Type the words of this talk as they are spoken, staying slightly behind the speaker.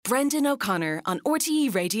Brendan O'Connor on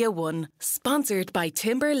RTE Radio 1, sponsored by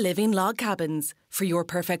Timber Living Log Cabins. For your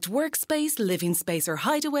perfect workspace, living space or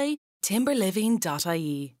hideaway,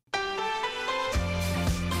 timberliving.ie.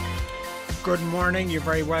 Good morning, you're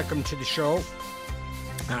very welcome to the show.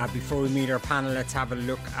 Before we meet our panel, let's have a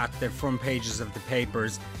look at the front pages of the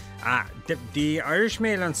papers. The Irish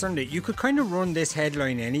Mail on Sunday, you could kind of run this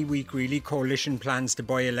headline any week really. Coalition plans to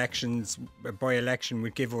by-election with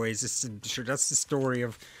giveaways. That's the story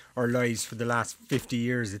of our lives for the last 50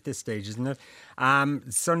 years at this stage, isn't it?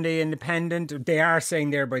 Sunday Independent, they are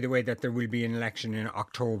saying there, by the way, that there will be an election in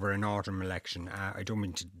October, an autumn election. I don't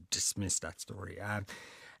mean to dismiss that story.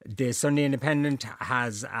 The Sunday Independent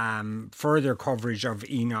has further coverage of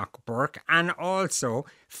Enoch Burke, and also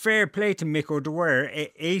fair play to Mick O'Dwyer,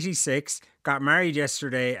 86, got married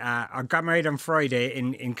yesterday, got married on Friday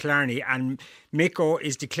in Killarney, and Mick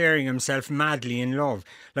is declaring himself madly in love.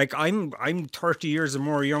 Like, I'm 30 years or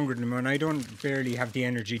more younger than him, and I don't barely have the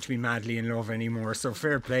energy to be madly in love anymore, so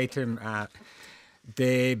fair play to him.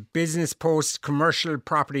 The Business Post, commercial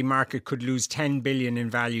property market could lose 10 billion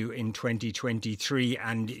in value in 2023,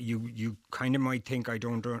 and you kind of might think I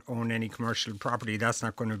don't own any commercial property. That's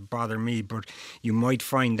not going to bother me, but you might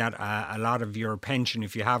find that a lot of your pension,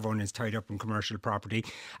 if you have one, is tied up in commercial property.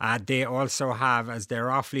 They also have, as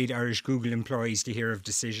their off-lead, Irish Google employees to hear of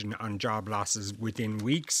decision on job losses within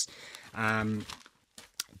weeks.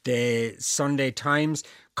 The Sunday Times,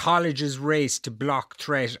 colleges race to block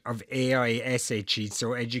threat of AI essay cheats,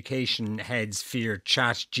 so education heads fear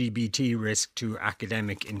ChatGPT risk to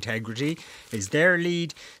academic integrity is their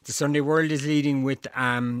lead. The Sunday World is leading with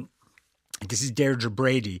this is Deirdre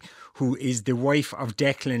Brady, who is the wife of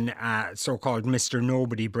Declan, so-called Mr.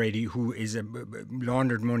 Nobody Brady, who is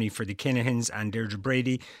laundered money for the Kinahans. And Deirdre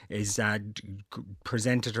Brady is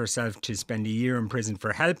presented herself to spend a year in prison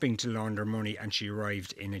for helping to launder money, and she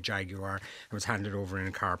arrived in a Jaguar and was handed over in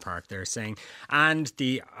a car park, they're saying. And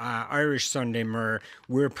the Irish Sunday Mirror,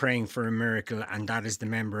 we're praying for a miracle, and that is the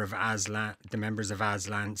members of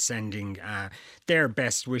Aslan sending their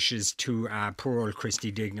best wishes to poor old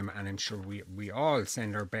Christy Dignam, and I'm sure we all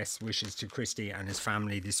send our best wishes to Christy and his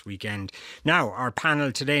family this weekend. Now, our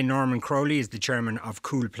panel today, Norman Crowley is the chairman of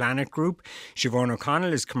Cool Planet Group. Siobhan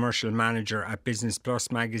O'Connell is commercial manager at Business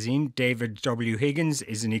Plus magazine. David W. Higgins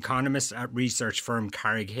is an economist at research firm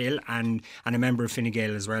Carrickhill and a member of Fine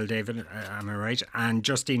Gael as well, David, am I right? And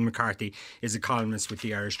Justine McCarthy is a columnist with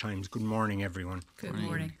the Irish Times. Good morning, everyone. Good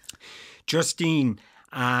morning. Justine,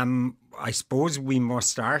 I suppose we must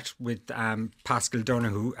start with Paschal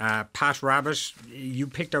Donoghue. Pat Rabbitte, you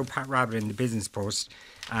picked out Pat Rabbitte in the Business Post,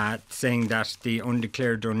 saying that the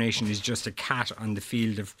undeclared donation is just a cat on the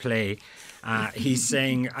field of play. He's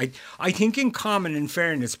saying, I think in common, in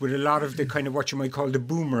fairness, with a lot of the kind of what you might call the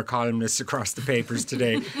boomer columnists across the papers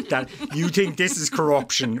today, that you think this is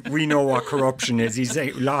corruption. We know what corruption is. He's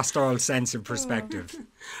lost all sense of perspective.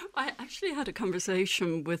 I actually had a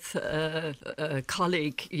conversation with a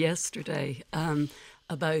colleague yesterday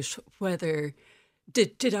about whether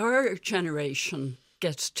did our generation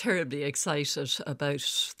get terribly excited about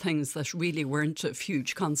things that really weren't of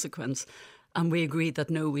huge consequence. And we agreed that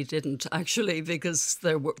no, we didn't actually, because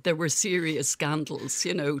there were serious scandals,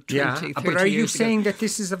 20, 30 years ago. But are you saying that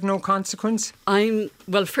this is of no consequence?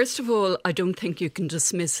 Well, first of all, I don't think you can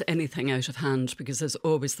dismiss anything out of hand, because there's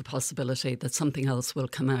always the possibility that something else will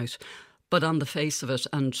come out. But on the face of it,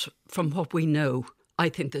 and from what we know, I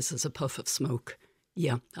think this is a puff of smoke.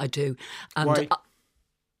 Yeah, I do. And why?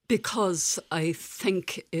 Because I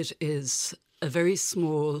think it is a very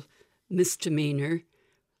small misdemeanour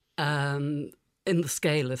in the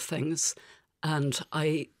scale of things, and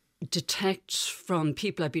I detect from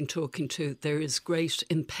people I've been talking to there is great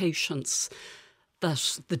impatience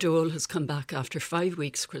that the Dáil has come back after 5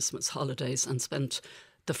 weeks Christmas holidays and spent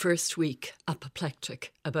the first week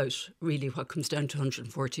apoplectic about really what comes down to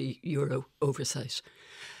 €140 oversight.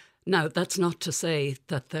 Now, that's not to say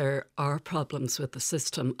that there are problems with the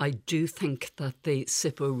system. I do think that the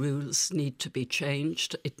SIPO rules need to be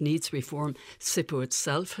changed. It needs reform. SIPO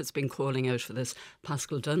itself has been calling out for this.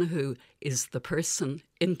 Paschal Donoghue is the person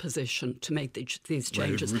in position to make these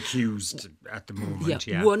changes. Well, recused at the moment,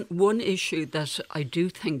 yeah. One issue that I do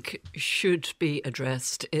think should be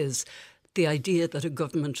addressed is the idea that a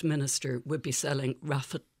government minister would be selling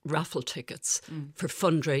raffle tickets for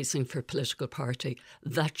fundraising for a political party.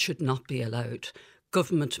 That should not be allowed.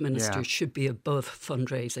 Government ministers should be above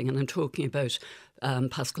fundraising. And I'm talking about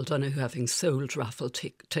Paschal Donoghue having sold raffle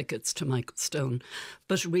tickets to Michael Stone.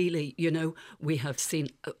 But really, we have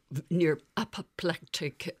seen near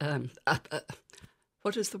apoplectic,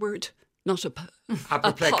 what is the word? not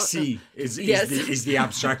apoplexy is the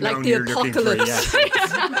abstract like noun the you're looking for. apocalypse.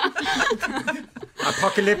 Yes.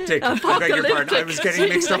 Apocalyptic. I beg your pardon. I was getting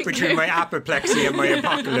mixed up between my apoplexy and my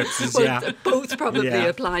apocalypses. Well, both probably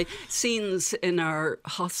apply. Scenes in our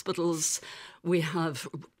hospitals. We have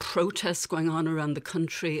protests going on around the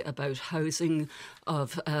country about housing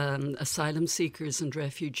of asylum seekers and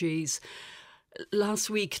refugees.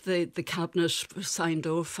 Last week, the Cabinet signed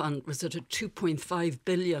off on, was it a 2.5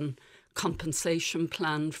 billion compensation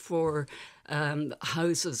plan for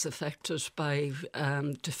houses affected by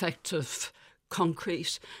defective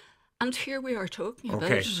concrete. And here we are talking about...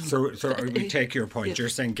 Okay, so we take your point. You're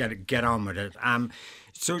saying get on with it.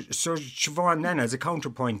 So Siobhan, then, as a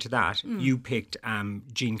counterpoint to that, you picked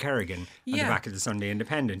Jean Kerrigan on the back of the Sunday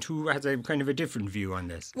Independent, who has a kind of a different view on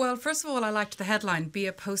this. Well, first of all, I liked the headline, "Be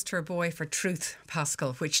a poster boy for truth,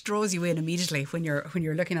 Pascal," which draws you in immediately when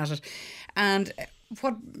you're looking at it. And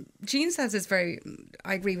what Jean says is I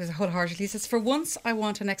agree with wholeheartedly. He says, "For once, I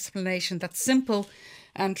want an explanation that's simple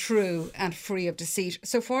and true and free of deceit."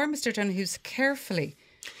 So far, Mr. Donohue's carefully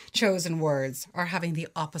chosen words are having the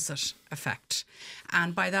opposite effect.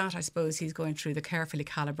 And by that, I suppose he's going through the carefully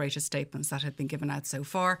calibrated statements that have been given out so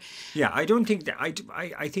far. Yeah, I don't think that...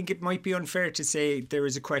 I think it might be unfair to say there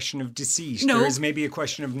is a question of deceit. No. There is maybe a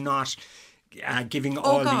question of not giving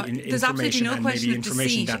all the information. There's absolutely no question of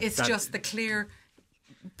deceit. It's just the clear...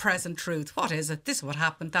 present truth. What is it? This is what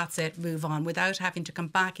happened. That's it. Move on, without having to come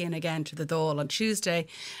back in again to the Dáil on Tuesday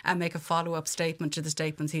and make a follow-up statement to the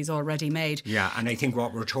statements he's already made. Yeah, and I think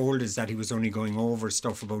what we're told is that he was only going over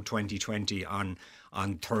stuff about 2020 on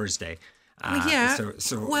Thursday.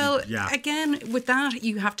 Again, with that,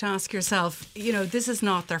 you have to ask yourself, this is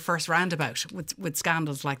not their first roundabout with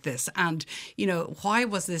scandals like this. And, why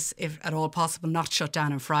was this, if at all possible, not shut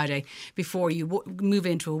down on Friday before you move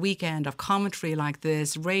into a weekend of commentary like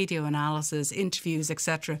this, radio analysis, interviews,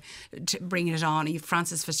 etc., bringing it on?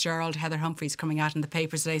 Francis Fitzgerald, Heather Humphreys coming out in the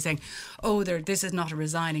papers today saying, this is not a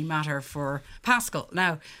resigning matter for Pascal.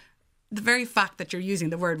 Now, the very fact that you're using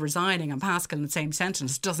the word resigning and Pascal in the same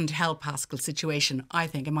sentence doesn't help Pascal's situation, I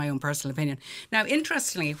think, in my own personal opinion. Now,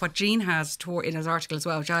 interestingly, what Jean has in his article as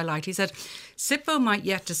well, which I liked, he said, SIPO might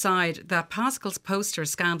yet decide that Pascal's poster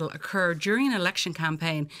scandal occurred during an election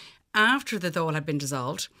campaign after the Dáil had been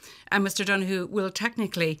dissolved, and Mr. Donohue will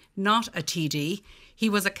technically not a TD, he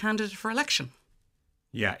was a candidate for election.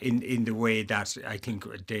 Yeah, in the way that I think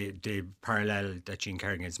the parallel that Jean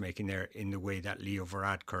Kerrigan is making there, in the way that Leo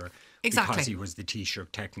Varadkar, because he was the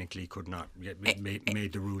Taoiseach, technically could not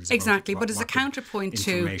made the rules. Exactly, but as a counterpoint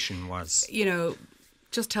to information was,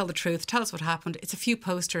 just tell the truth, tell us what happened. It's a few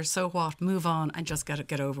posters, so what? Move on and just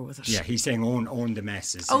get over with it. Yeah, he's saying own the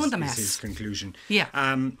mess. Is his conclusion.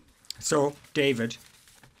 Yeah. So David,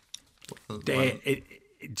 what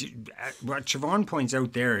Siobhan points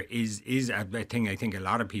out there is a thing I think a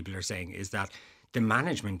lot of people are saying, is that the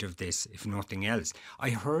management of this, if nothing else. I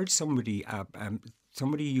heard somebody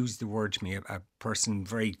used the word to me, a person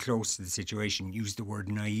very close to the situation used the word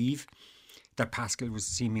naive, that Pascal was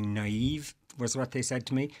seeming naive, was what they said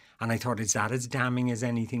to me. And I thought, is that as damning as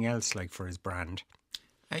anything else, like, for his brand?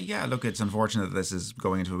 Yeah, look, it's unfortunate that this is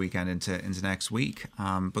going into a weekend into next week.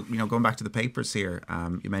 But, going back to the papers here,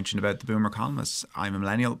 you mentioned about the boomer columnists. I'm a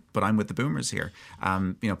millennial, but I'm with the boomers here.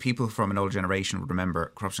 People from an older generation would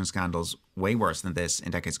remember corruption scandals way worse than this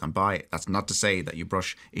in decades gone by. That's not to say that you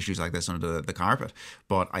brush issues like this under the carpet.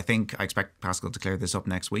 But I expect Pascal to clear this up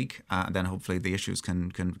next week, and then hopefully the issues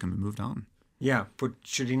can be moved on. Yeah, but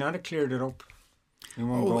should he not have cleared it up?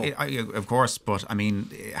 Of course, but I mean,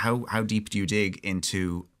 how deep do you dig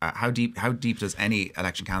into how deep does any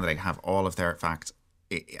election candidate have all of their facts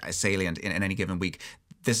salient in any given week?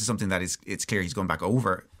 This is something that it's clear he's going back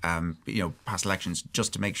over, past elections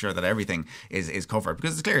just to make sure that everything is covered.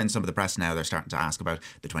 Because it's clear in some of the press now they're starting to ask about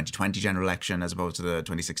the 2020 general election as opposed to the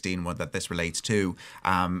 2016 one that this relates to.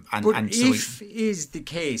 If is the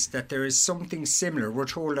case that there is something similar, we're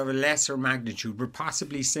told of a lesser magnitude, but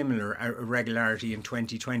possibly similar irregularity in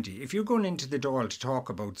 2020. If you're going into the Dáil to talk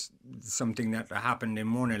about something that happened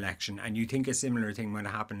in one election and you think a similar thing might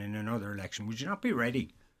happen in another election, would you not be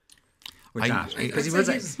ready with that? Because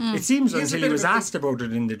it seems until he was asked about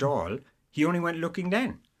it in the Dáil, he only went looking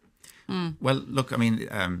then. Well, look, I mean,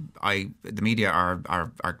 the media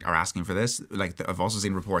are asking for this. Like, I've also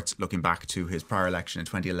seen reports looking back to his prior election in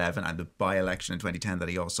 2011 and the by-election in 2010 that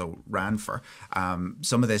he also ran for.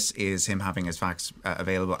 Some of this is him having his facts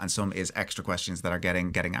available, and some is extra questions that are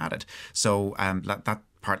getting added. So that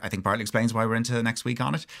I think partly explains why we're into next week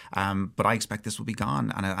on it. But I expect this will be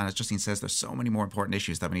gone. And as Justine says, there's so many more important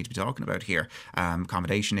issues that we need to be talking about here.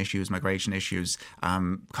 Accommodation issues, migration issues,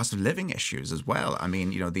 cost of living issues as well. I mean,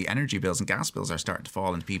 the energy bills and gas bills are starting to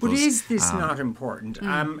fall into people's... But is this not important?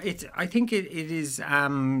 I think it is...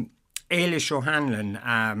 Eilish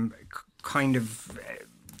O'Hanlon kind of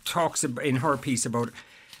talks in her piece about...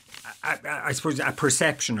 I suppose a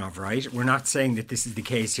perception of, right? We're not saying that this is the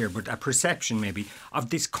case here, but a perception maybe of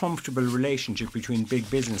this comfortable relationship between big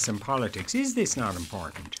business and politics. Is this not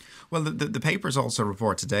important? Well, the papers also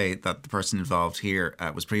report today that the person involved here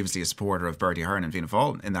was previously a supporter of Bertie Ahern and Fianna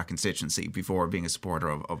Fáil in that constituency before being a supporter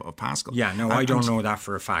of Pascal. Yeah, no, I don't know that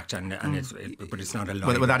for a fact, but it's not a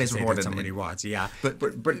lie. Well, that is reported. That somebody was, yeah.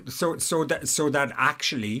 But so that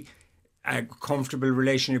actually... a comfortable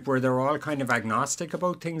relationship where they're all kind of agnostic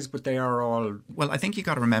about things, but they are all... Well, I think you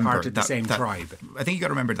got to remember part of the same tribe. I think you got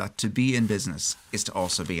to remember that to be in business is to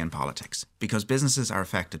also be in politics, because businesses are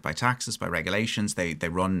affected by taxes, by regulations. They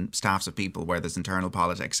run staffs of people where there's internal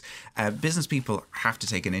politics. Business people have to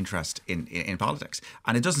take an interest in politics,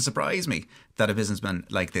 and it doesn't surprise me that a businessman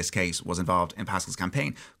like this case was involved in Pascal's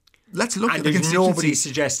campaign. Let's look at the constituency. Nobody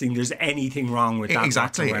suggesting there's anything wrong with that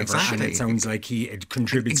exactly. And it sounds like he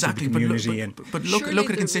contributes to the community. But look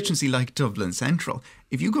at a constituency like Dublin Central.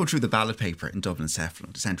 If you go through the ballot paper in Dublin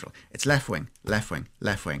Central, it's left wing,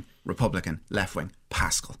 Republican, left wing,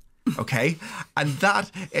 Pascal. Okay? And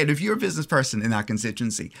if you're a business person in that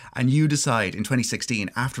constituency and you decide in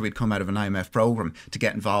 2016, after we'd come out of an IMF programme, to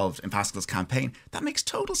get involved in Pascal's campaign, that makes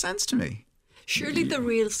total sense to me. Surely the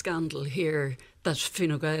real scandal here that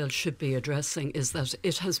Fine Gael should be addressing is that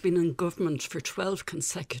it has been in government for 12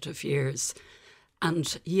 consecutive years,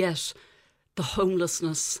 and yet the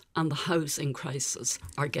homelessness and the housing crisis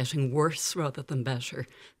are getting worse rather than better.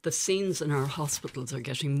 The scenes in our hospitals are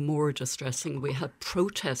getting more distressing. We had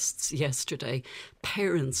protests yesterday,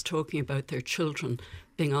 parents talking about their children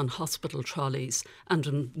being on hospital trolleys and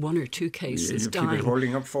in one or two cases dying. People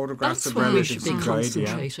holding up photographs of relatives. That's what we should be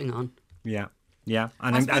concentrating on. Yeah. Yeah,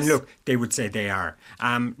 and look, they would say they are.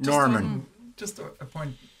 Norman. Just a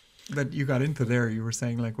point that you got into there, you were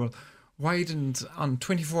saying like, well, why didn't, on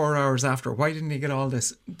 24 hours after, why didn't he get all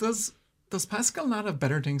this? Does Pascal not have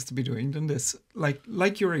better things to be doing than this?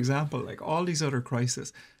 Like your example, like all these other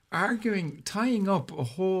crises, tying up a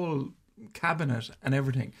whole cabinet and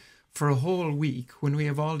everything for a whole week when we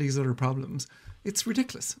have all these other problems, it's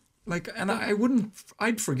ridiculous.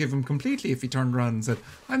 I'd forgive him completely if he turned around and said,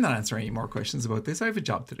 I'm not answering any more questions about this. I have a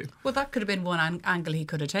job to do. Well, that could have been one angle he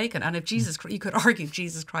could have taken. And if you could argue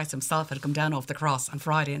Jesus Christ himself had come down off the cross on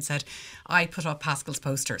Friday and said, I put up Pascal's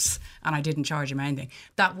posters and I didn't charge him anything.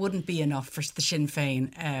 That wouldn't be enough for the Sinn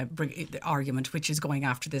Féin argument, which is going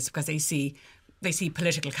after this because they see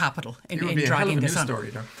political capital in dragging this on.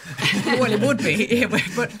 Story, well, it would be.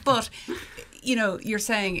 But you're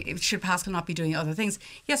saying, should Pascal not be doing other things?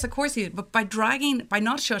 Yes, of course he did. But by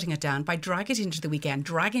not shutting it down, by dragging it into the weekend,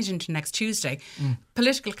 dragging it into next Tuesday,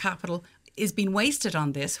 political capital is being wasted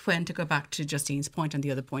on this. When, to go back to Justine's point and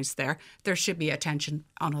the other points there should be attention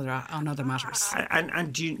on other matters.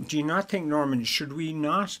 And do you not think, Norman, should it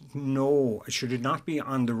not be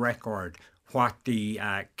on the record what the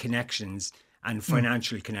connections and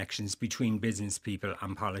financial connections between business people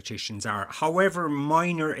and politicians are, however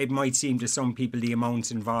minor it might seem to some people, the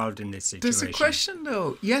amounts involved in this situation? There's a question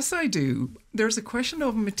though, yes I do, there's a question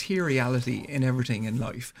of materiality in everything in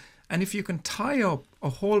life. And if you can tie up a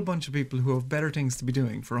whole bunch of people who have better things to be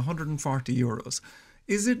doing for €140,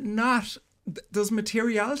 does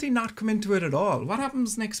materiality not come into it at all? What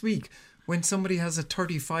happens next week when somebody has a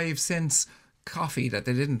 35 cents coffee that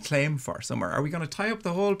they didn't claim for somewhere? Are we going to tie up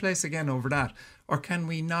the whole place again over that, or can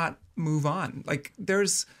we not move on?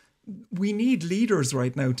 We need leaders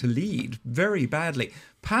right now to lead very badly.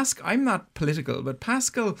 I'm not political, but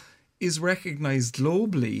Pascal is recognised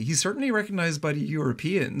globally. He's certainly recognised by the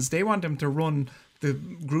Europeans. They want him to run the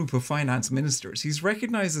group of finance ministers. He's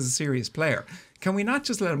recognised as a serious player. Can we not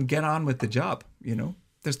just let him get on with the job?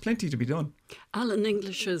 There's plenty to be done. Alan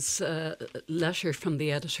English's letter from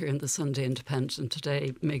the editor in the Sunday Independent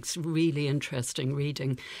today makes really interesting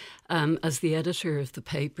reading. As the editor of the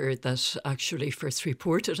paper that actually first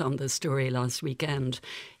reported on this story last weekend,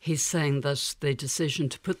 he's saying that the decision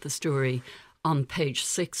to put the story on page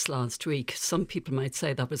 6 last week, some people might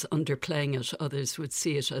say that was underplaying it, others would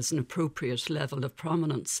see it as an appropriate level of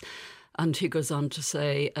prominence. And he goes on to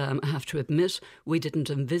say, I have to admit, we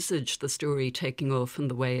didn't envisage the story taking off in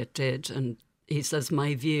the way it did. And he says,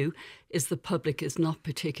 my view is the public is not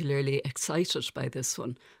particularly excited by this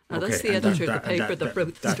one. Now, that's the editor of the paper that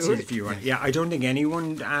wrote the story. His view. Yeah, I don't think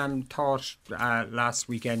anyone thought last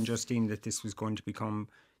weekend, Justine, that this was going to become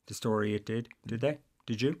the story it did. Did they?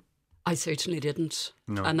 Did you? I certainly didn't.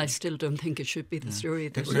 No. And I still don't think it should be the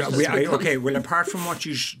story. Okay, well, apart from what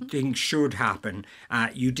you think should happen,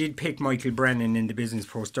 you did pick Michael Brennan in the Business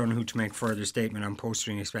Post Donoghue to make further statement on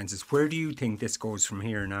postering expenses. Where do you think this goes from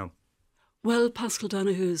here now? Well, Paschal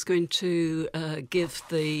Donoghue is going to give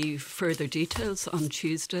the further details on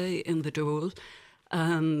Tuesday in the Dáil.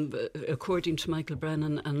 According to Michael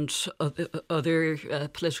Brennan and other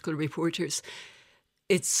political reporters,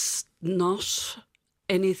 it's not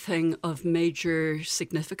anything of major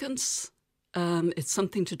significance. It's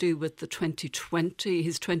something to do with his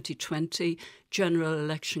 2020 general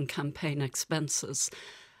election campaign expenses.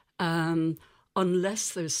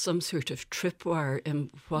 Unless there's some sort of tripwire in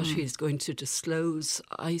what he's going to disclose,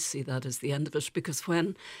 I see that as the end of it. Because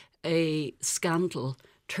when a scandal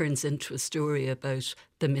turns into a story about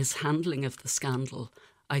the mishandling of the scandal,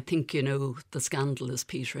 I think, the scandal is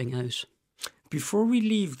petering out. Before we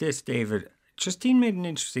leave this, David, Justine made an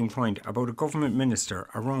interesting point about a government minister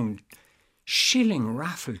around shilling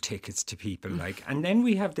raffle tickets to people, and then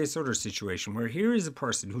we have this other situation where here is a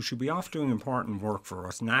person who should be off doing important work for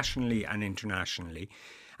us nationally and internationally,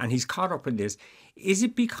 and he's caught up in this. Is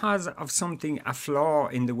it because of a flaw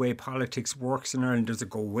in the way politics works in Ireland? Does it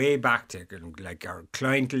go way back to our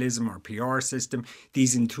clientelism or PR system,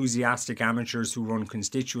 these enthusiastic amateurs who run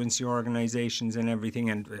constituency organisations and everything,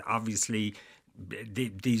 and obviously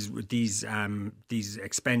these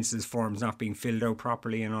expenses forms not being filled out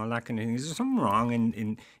properly and all that kind of thing? Is there something wrong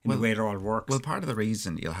in the way it all works? Well, part of the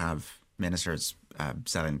reason you'll have ministers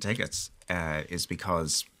selling tickets is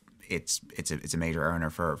because it's a major earner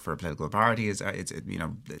for a political party. It's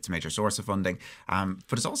a major source of funding.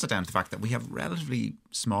 But it's also down to the fact that we have relatively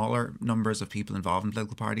smaller numbers of people involved in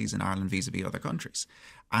political parties in Ireland vis-a-vis other countries.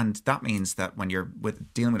 And that means that when you're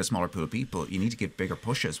dealing with a smaller pool of people, you need to give bigger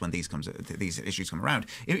pushes when these issues come around.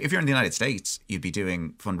 If you're in the United States, you'd be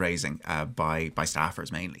doing fundraising by staffers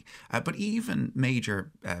mainly. But even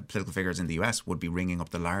major political figures in the US would be ringing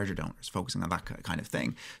up the larger donors, focusing on that kind of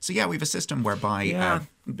thing. So we have a system whereby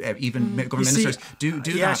even government ministers do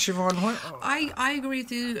that. Yeah, Siobhan, I agree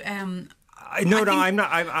with you. I'm not. I'm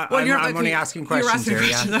only asking questions here.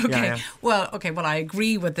 Questions. Okay. Yeah. Well, I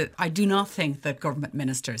agree with it. I do not think that government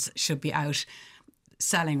ministers should be out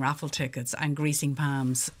selling raffle tickets and greasing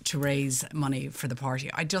palms to raise money for the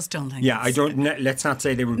party. I just don't think. Yeah, let's not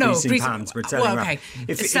say they were greasing palms, but selling. Well,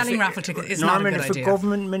 selling raffle tickets is not a good idea. Norman, if a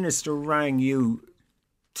government minister rang you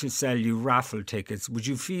to sell you raffle tickets, would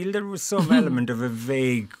you feel there was some element of a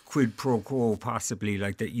vague quid pro quo, possibly,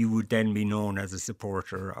 that you would then be known as a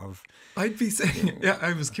supporter of? I'd be saying,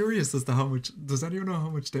 I was curious as to how much. Does anyone know how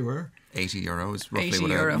much they were? €80, roughly.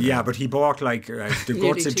 €80. Yeah, but he bought the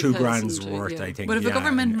guts of £2,000 worth, I think. But if a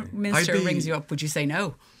government minister rings you up, would you say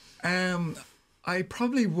no? I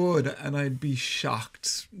probably would, and I'd be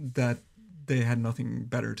shocked that they had nothing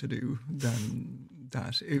better to do than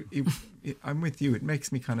that. I'm with you. It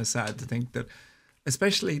makes me kind of sad to think that,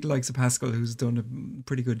 especially the likes of Paschal, who's done a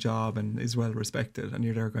pretty good job and is well respected, and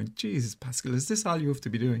you're there going, Jesus, Paschal, is this all you have to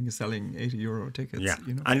be doing, is selling €80 tickets? Yeah.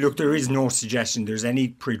 And look, there is no suggestion there's any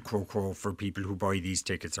quid pro quo for people who buy these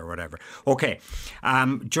tickets or whatever. Okay,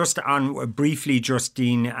 just on briefly,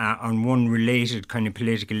 Justine, on one related kind of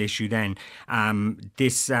political issue then,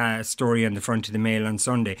 this story on the front of the Mail on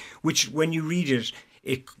Sunday, which when you read it,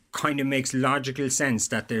 it kind of makes logical sense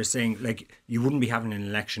that they're saying, you wouldn't be having an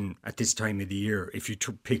election at this time of the year if you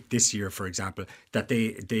pick this year, for example, that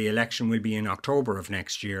the election will be in October of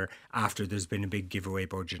next year after there's been a big giveaway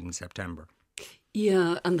budget in September.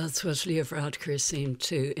 Yeah, and that's what Leo Varadkar seemed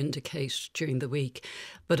to indicate during the week.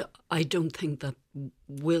 But I don't think that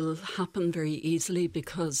will happen very easily,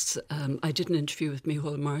 because I did an interview with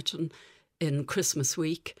Micheál Martin in Christmas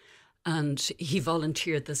week, and he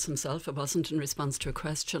volunteered this himself. It wasn't in response to a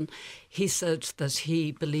question. He said that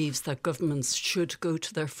he believes that governments should go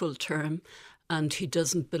to their full term, and he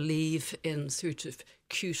doesn't believe in sort of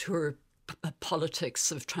couture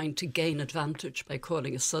politics of trying to gain advantage by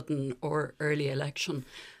calling a sudden or early election.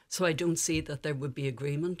 So I don't see that there would be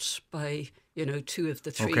agreement by, two of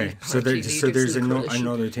the three party leaders. So there's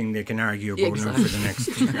another thing they can argue about now for the next.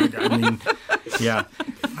 I mean, yeah.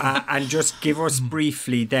 And just give us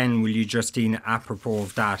briefly then, will you, Justine, apropos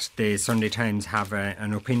of that, the Sunday Times have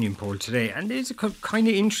an opinion poll today, and it's kind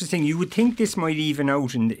of interesting. You would think this might even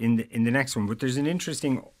out in the next one, but there's an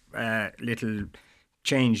interesting little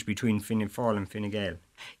changed between Fianna Fáil and Fine Gael?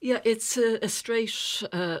 Yeah, it's a straight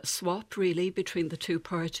swap, really, between the two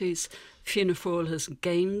parties. Fianna Fáil has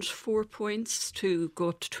gained 4 points to go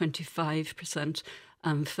up to 25%,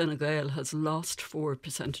 and Fine Gael has lost 4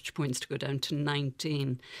 percentage points to go down to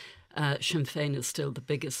 19%. Sinn Féin is still the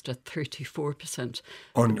biggest at 34%.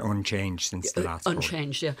 Unchanged since the last poll.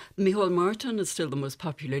 Unchanged, yeah. Micheál Martin is still the most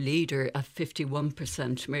popular leader at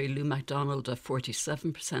 51%, Mary Lou MacDonald at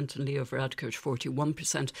 47%, and Leo Varadkar at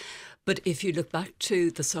 41%. But if you look back to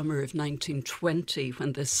the summer of 1920,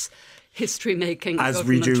 when this history-making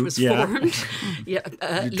government was formed,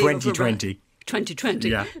 2020. 2020,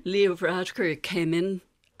 yeah. Leo Varadkar came in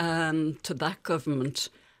to that government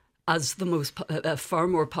as the most far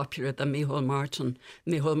more popular than Micheál Martin.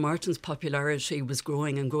 Micheál Martin's popularity was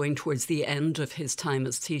growing and growing towards the end of his time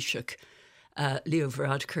as Taoiseach. Leo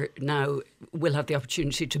Varadkar now will have the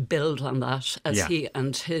opportunity to build on that as he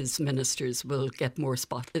and his ministers will get more of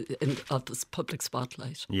the public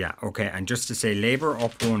spotlight. Yeah, okay. And just to say, Labour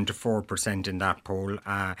up 1 to 4% in that poll.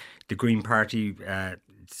 The Green Party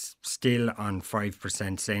still on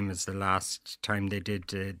 5%, same as the last time they did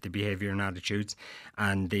the behaviour and attitudes.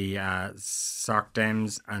 And the Soc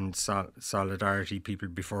Dems and Solidarity, People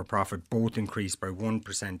Before Profit, both increased by 1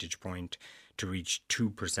 percentage point to reach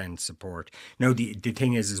 2% support. Now, the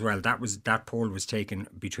thing is as well, that poll was taken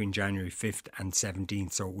between January 5th and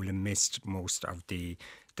 17th, so it will have missed most of the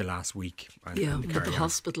last week. But the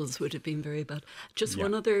hospitals would have been very bad. Just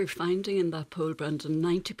one other finding in that poll, Brendan,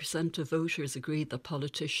 90% of voters agreed that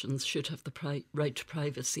politicians should have the right to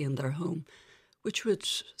privacy in their home, which would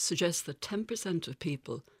suggest that 10% of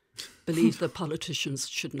people believe that politicians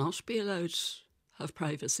should not be allowed to have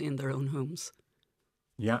privacy in their own homes.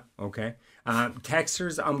 Yeah, okay.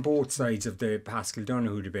 Texters on both sides of the Paschal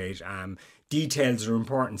Donoghue debate. Details are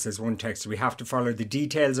important, says one texter. We have to follow the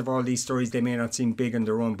details of all these stories. They may not seem big on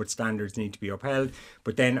their own, but standards need to be upheld.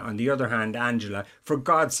 But then, on the other hand, Angela, for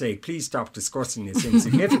God's sake, please stop discussing this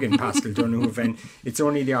insignificant Paschal Donoghue event. It's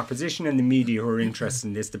only the opposition and the media who are interested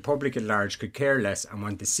in this. The public at large could care less and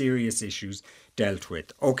want the serious issues dealt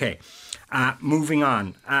with. Okay, moving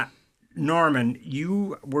on. Norman,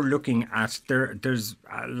 you were looking at there's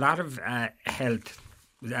a lot of health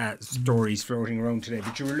stories floating around today,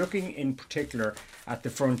 but you were looking in particular at the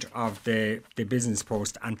front of the Business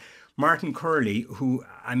Post, and Martin Curley, who,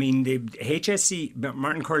 I mean, the HSE,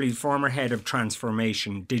 Martin Curley, former head of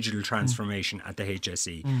transformation, digital transformation at the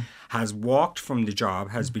HSE, has walked from the job,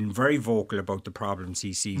 has been very vocal about the problems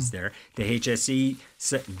he sees there. The HSE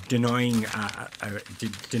denying,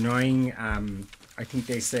 I think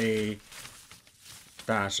they say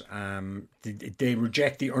that they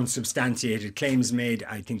reject the unsubstantiated claims made.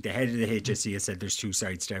 I think the head of the HSE has said there's two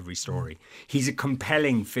sides to every story. He's a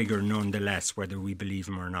compelling figure nonetheless, whether we believe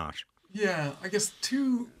him or not. Yeah, I guess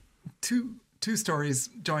two stories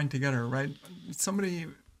joined together, right? Somebody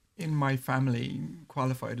in my family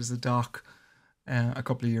qualified as a doc a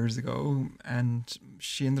couple of years ago, and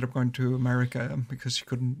she ended up going to America because she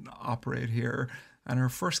couldn't operate here. And her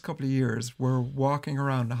first couple of years were walking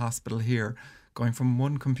around the hospital here, going from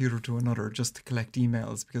one computer to another just to collect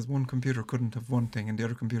emails, because one computer couldn't have one thing and the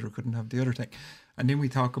other computer couldn't have the other thing. And then we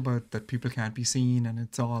talk about that people can't be seen and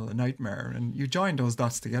it's all a nightmare. And you join those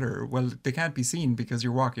dots together. Well, they can't be seen because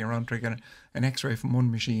you're walking around trying to get an x-ray from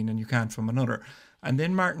one machine and you can't from another. And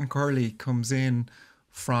then Martin Curley comes in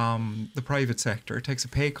from the private sector, takes a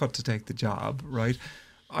pay cut to take the job, right?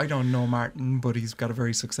 I don't know Martin, but he's got a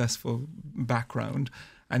very successful background.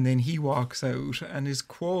 And then he walks out, and his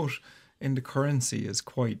quote in the Currency is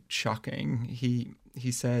quite shocking. He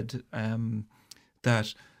said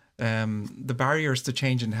that the barriers to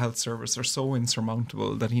change in the health service are so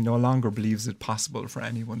insurmountable that he no longer believes it possible for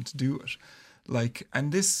anyone to do it.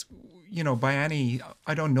 And this, by any,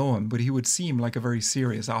 I don't know him, but he would seem like a very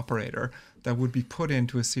serious operator that would be put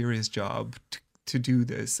into a serious job to do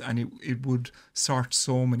this, and it would sort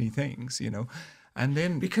so many things, And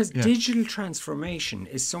then because digital transformation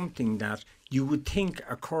is something that you would think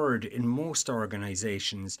occurred in most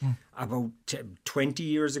organisations about 20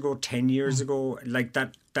 years ago, 10 years ago, like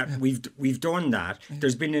that we've done that.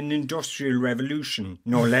 There's been an industrial revolution,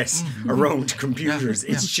 no less, around computers.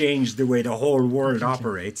 It's changed the way the whole world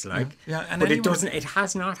operates, but it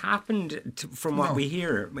has not happened from what we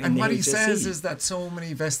hear. And what he says is that so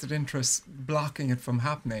many vested interests blocking it from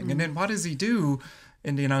happening. And then what does he do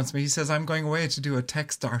in the announcement? He says, I'm going away to do a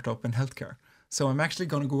tech startup in healthcare. So I'm actually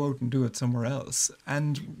going to go out and do it somewhere else.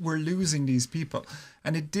 And we're losing these people.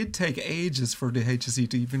 And it did take ages for the HSE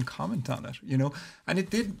to even comment on it, And it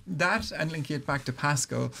did that, and linking it back to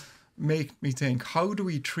Paschal, make me think, how do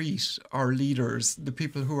we treat our leaders, the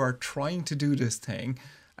people who are trying to do this thing,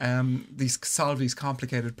 solve these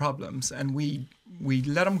complicated problems, and we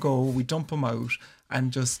let them go, we dump them out,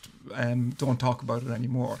 and just don't talk about it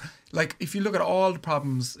anymore. Like, if you look at all the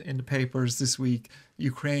problems in the papers this week,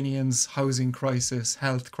 Ukrainians, housing crisis,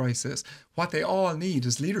 health crisis, what they all need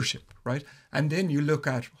is leadership, right? And then you look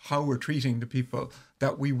at how we're treating the people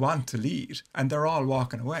that we want to lead, and they're all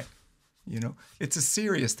walking away. You know, it's a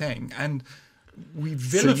serious thing, and we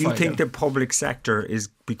vilify So you think them. the public sector is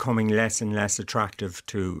becoming less and less attractive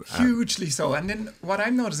to... Hugely so. And then what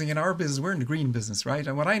I'm noticing in our business, we're in the green business, right?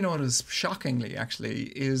 And what I notice, shockingly, actually,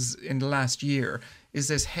 is in the last year, is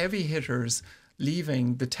there's heavy hitters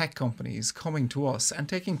leaving the tech companies, coming to us and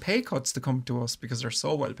taking pay cuts to come to us because they're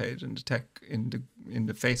so well paid in the tech, in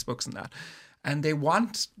the Facebooks and that. And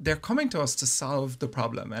they're coming to us to solve the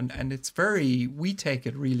problem. And it's we take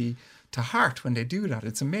it really to heart when they do that.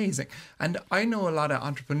 It's amazing. And I know a lot of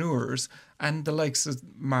entrepreneurs and the likes of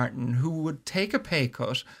Martin who would take a pay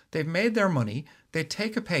cut. They've made their money. They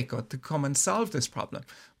take a pay cut to come and solve this problem.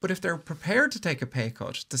 But if they're prepared to take a pay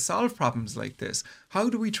cut to solve problems like this, how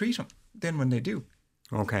do we treat them then when they do?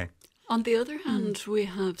 Okay. On the other hand, we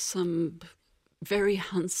have some very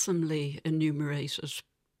handsomely enumerated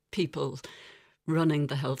people running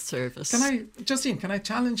the health service. Justine, can I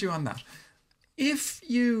challenge you on that? If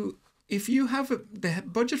you have the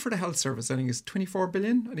budget for the health service, I think is 24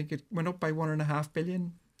 billion. I think it went up by 1.5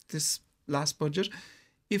 billion this last budget.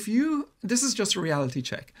 This is just a reality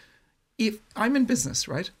check. If I'm in business,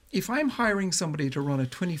 right? If I'm hiring somebody to run a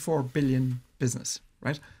 24 billion business,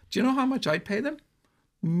 right? Do you know how much I'd pay them?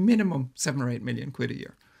 Minimum 7 or 8 million quid a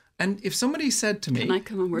year. And if somebody said to me... Can I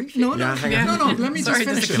come and work for you? No, let me just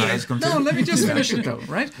finish it. Let me just finish it though,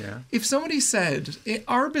 right? Yeah. If somebody said,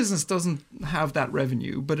 our business doesn't have that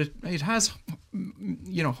revenue, but it has,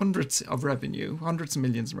 hundreds of revenue, hundreds of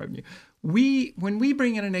millions of revenue. When we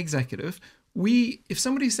bring in an executive, if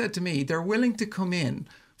somebody said to me, they're willing to come in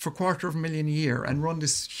for $250,000 a year and run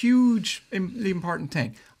this huge, important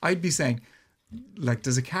thing, I'd be saying, like,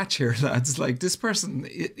 there's a catch here, lads. Like, this person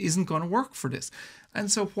isn't going to work for this. And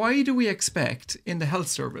so why do we expect in the health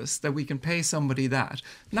service that we can pay somebody that?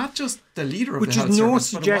 Not just the leader of the health service. Which is no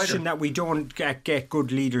suggestion that we don't get good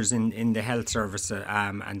leaders in the health service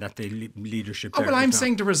and that the leadership... Oh, well, I'm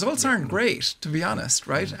saying the results aren't great, to be honest,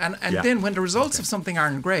 right? And then when the results of something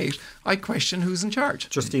aren't great, I question who's in charge.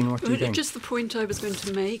 Justine, what do you think? Just the point I was going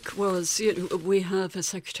to make was, we have a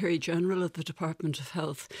Secretary General of the Department of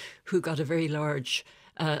Health who got a very large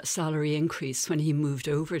salary increase when he moved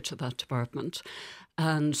over to that department.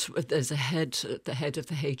 And there's the head of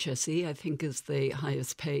the HSE, I think, is the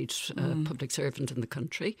highest paid public servant in the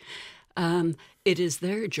country. It is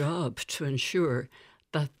their job to ensure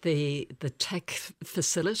that the tech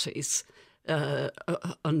facilities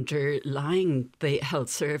underlying the health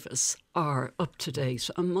service are up to date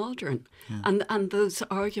and modern. Yeah. And those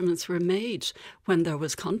arguments were made when there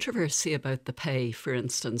was controversy about the pay, for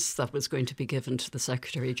instance, that was going to be given to the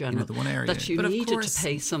Secretary General. The one area, that you needed to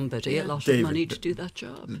pay somebody a lot of money to do that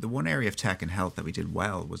job. The one area of tech and health that we did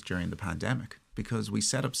well was during the pandemic, because we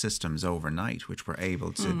set up systems overnight which were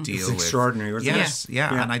able to deal with... extraordinary, wasn't it?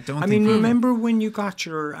 Yeah. And I don't think... I mean, remember when you got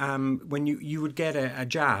your... when you would get a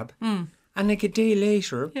jab... And like a day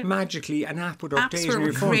later, magically, an app would update on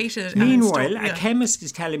your phone. Meanwhile, a chemist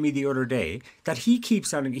is telling me the other day that he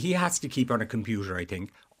has to keep on a computer, I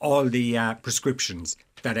think, all the prescriptions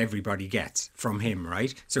that everybody gets from him,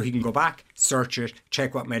 right? So he can go back, search it,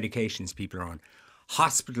 check what medications people are on.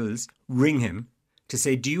 Hospitals ring him to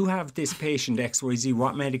say, do you have this patient XYZ?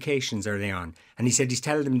 What medications are they on? And he said he's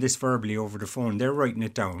telling them this verbally over the phone. They're writing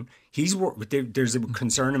it down. There's a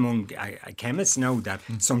concern among chemists now that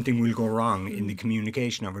something will go wrong in the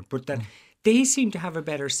communication of it, but that they seem to have a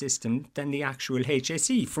better system than the actual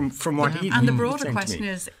HSE from what he And the broader question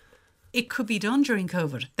is, it could be done during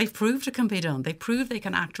COVID. They've proved it can be done. They proved they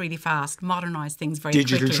can act really fast, modernise things very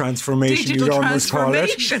quickly. Digital transformation, you'd almost call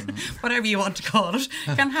it. Whatever you want to call it,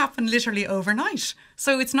 can happen literally overnight.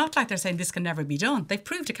 So it's not like they're saying this can never be done. They've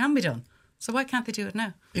proved it can be done. So why can't they do it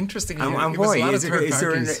now? Interestingly, and why?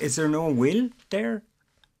 Is there no will there?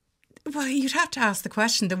 Well, you'd have to ask the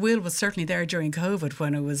question. The will was certainly there during COVID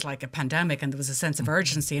when it was like a pandemic and there was a sense of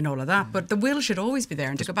urgency and all of that. But the will should always be there.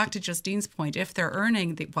 And to go back to Justine's point, if they're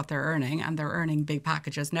earning what they're earning and they're earning big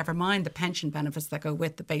packages, never mind the pension benefits that go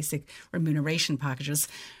with the basic remuneration packages,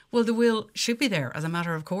 well, the will should be there as a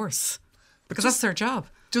matter of course. Because that's their job.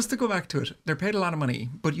 Just to go back to it, they're paid a lot of money,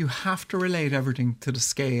 but you have to relate everything to the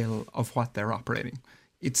scale of what they're operating.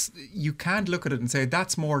 You can't look at it and say,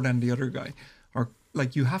 that's more than the other guy. Or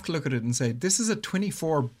like you have to look at it and say, this is a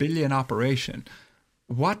 24 billion operation.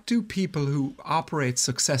 What do people who operate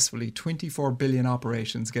successfully 24 billion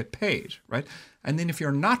operations get paid, right? And then if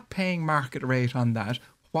you're not paying market rate on that,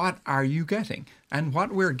 what are you getting? And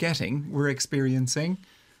what we're getting, we're experiencing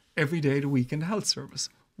every day of the week in the health service.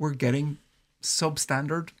 We're getting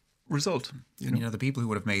substandard result. You know, the people who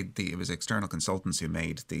would have made it was external consultants who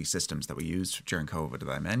made the systems that we used during COVID that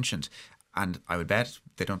I mentioned. And I would bet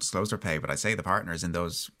they don't disclose their pay, but I'd say the partners in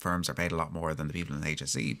those firms are paid a lot more than the people in the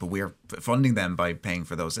HSE. But we're funding them by paying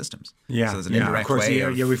for those systems. Yeah, so there's an indirect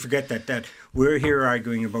way. We forget that we're here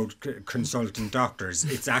arguing about consultant doctors.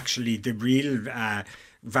 It's actually the real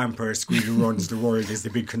vampire squid who runs the world is the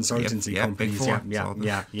big consultancy companies. Big Four.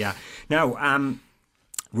 Yeah. Now,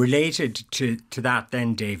 related to that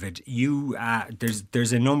then, David, you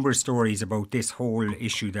there's a number of stories about this whole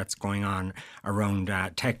issue that's going on around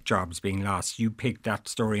tech jobs being lost. You picked that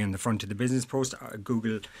story on the front of the Business Post.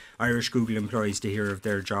 Irish Google employees to hear of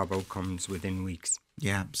their job outcomes within weeks.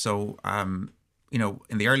 Yeah, so you know,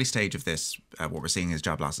 in the early stage of this, what we're seeing is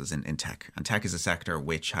job losses in tech. And tech is a sector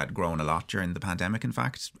which had grown a lot during the pandemic, in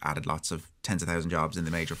fact, added lots of tens of thousands of jobs in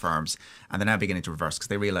the major firms. And they're now beginning to reverse because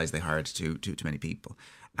they realise they hired too many people.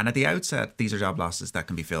 And at the outset, these are job losses that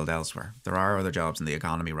can be filled elsewhere. There are other jobs in the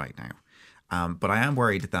economy right now. But I am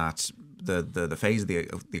worried that the phase of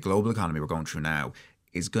the global economy we're going through now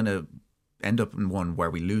is going to end up in one where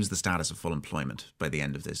we lose the status of full employment by the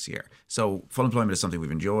end of this year. So full employment is something we've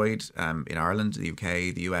enjoyed in Ireland, the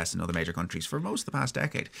UK, the US and other major countries for most of the past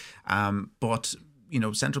decade. But you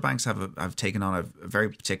know, central banks have taken on a very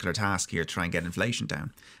particular task here to try and get inflation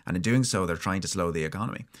down. And in doing so, they're trying to slow the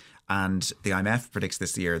economy. And the IMF predicts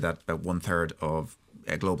this year that about 1/3 of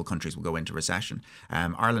global countries will go into recession.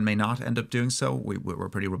 Ireland may not end up doing so. We're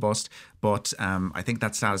pretty robust. But I think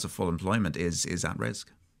that status of full employment is at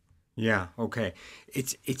risk. Yeah, okay.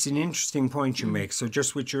 It's an interesting point you make. So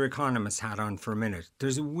just with your economist hat on for a minute,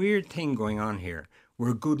 there's a weird thing going on here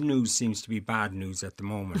where good news seems to be bad news at the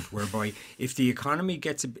moment, whereby if the economy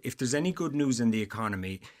if there's any good news in the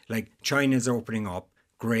economy, like China's opening up,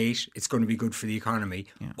 great, it's going to be good for the economy.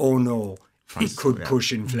 Yeah. Oh no, it could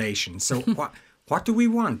push inflation. So what do we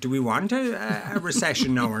want? Do we want a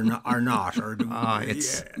recession now or not? Or do we,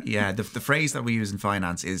 the phrase that we use in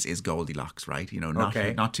finance is Goldilocks, right? You know,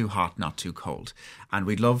 not too hot, not too cold. And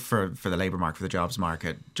we'd love for the labour market, for the jobs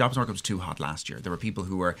market. Jobs market was too hot last year. There were people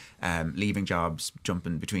who were leaving jobs,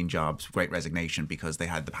 jumping between jobs, great resignation because they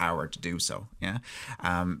had the power to do so. Yeah,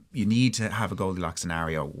 you need to have a Goldilocks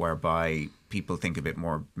scenario whereby people think a bit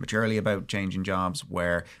more maturely about changing jobs,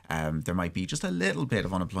 where there might be just a little bit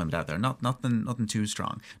of unemployment out there, nothing too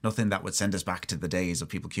strong, nothing that would send us back to the days of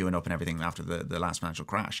people queuing up and everything after the last financial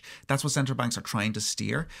crash. That's what central banks are trying to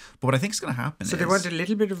steer. But what I think is going to happen so they want a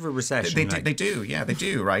little bit of a recession. They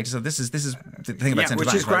do, right? So this is the thing about central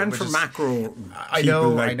banks, which is grand for macro. I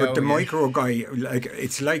know, but the micro guy, like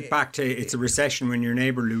it's like back to it's a recession when your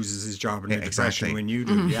neighbour loses his job and a depression when you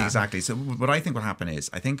do. Mm-hmm. Yeah. Exactly. So what I think will happen is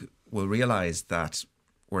I think we'll realise that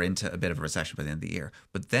we're into a bit of a recession by the end of the year.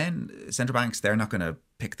 But then central banks, they're not going to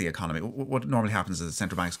pick the economy. What normally happens is the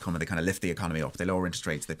central banks come and they kind of lift the economy up. They lower interest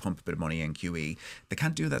rates. They pump a bit of money in QE. They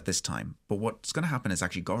can't do that this time. But what's going to happen is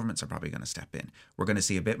actually governments are probably going to step in. We're going to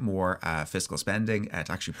see a bit more fiscal spending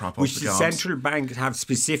to actually prop up which the the jobs. Central Bank have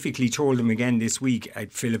specifically told them again this week.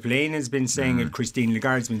 Philip Lane has been saying it. Christine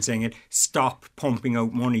Lagarde's been saying it. Stop pumping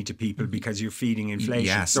out money to people because you're feeding inflation.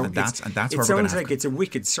 Yes, so and that's where it sounds like it's a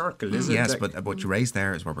wicked circle, isn't it? Yes, but what you raised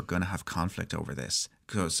there is where we're going to have conflict over this.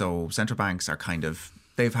 So central banks are kind of...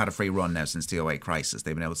 They've had a free run now since the 2008 crisis.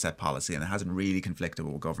 They've been able to set policy and it hasn't really conflicted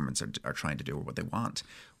with what governments are trying to do or what they want.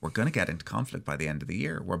 We're going to get into conflict by the end of the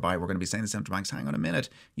year, whereby we're going to be saying to central banks, hang on a minute,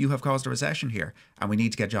 you have caused a recession here and we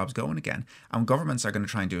need to get jobs going again. And governments are going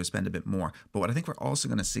to try and do is spend a bit more. But what I think we're also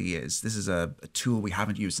going to see is this is a tool we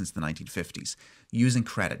haven't used since the 1950s. Using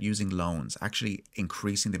credit, using loans, actually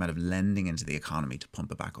increasing the amount of lending into the economy to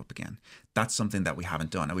pump it back up again. That's something that we haven't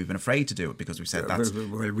done. And we've been afraid to do it because we've said that's...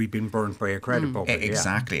 Well, we've been burnt by a credit bubble.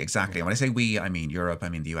 Exactly. And when I say we, I mean Europe, I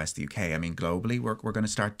mean the US, the UK, I mean globally, we're going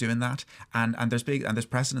to start doing that. And there's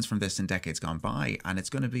precedents from this in decades gone by. And it's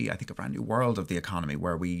going to be, I think, a brand new world of the economy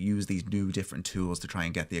where we use these new different tools to try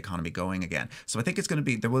and get the economy going again. So I think it's going to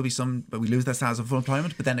be, there will be some, but we lose that status of full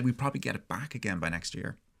employment, but then we probably get it back again by next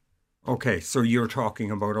year. Okay, so you're talking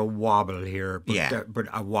about a wobble here, but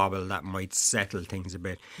a wobble that might settle things a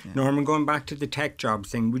bit. Yeah. Norman, going back to the tech jobs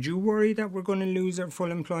thing, would you worry that we're going to lose our full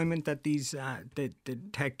employment, that these the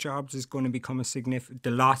tech jobs is going to become the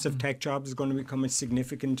loss of tech jobs is going to become a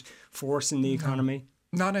significant force in the economy?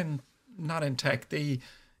 Not in tech.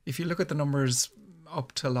 If you look at the numbers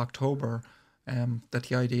up till October, that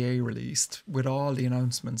the IDA released, with all the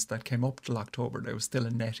announcements that came up till October, there was still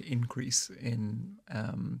a net increase in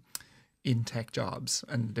tech jobs,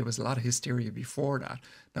 and there was a lot of hysteria before that.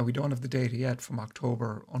 Now, we don't have the data yet from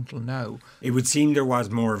October until now. It would seem there was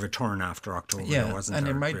more of a turn after October, wasn't there? And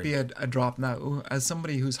there might be a drop now. As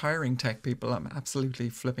somebody who's hiring tech people, I'm absolutely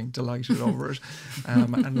flipping delighted over it,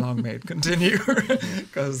 and long may it continue.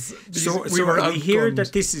 Because we hear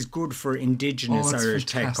that this is good for indigenous Irish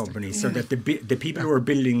fantastic. tech companies, so that the people who are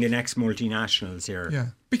building the next multinationals here. Yeah,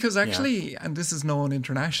 because actually, and this is known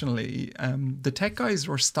internationally, the tech guys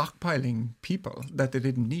were stockpiling people that they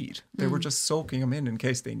didn't need. They were just soaking them in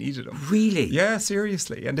case they needed them. Really? Yeah,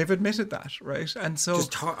 seriously. And they've admitted that, right? And so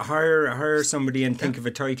just hire somebody and think of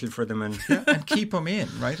a title for them and keep them in,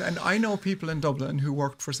 right? And I know people in Dublin who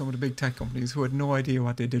worked for some of the big tech companies who had no idea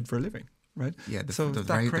what they did for a living, right? Yeah,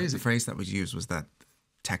 the phrase that was used was that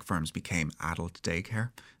tech firms became adult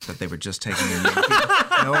daycare, that they were just taking in young people.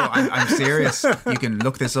 No, I'm serious. You can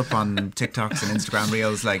look this up on TikToks and Instagram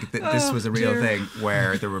Reels. Like this was a real thing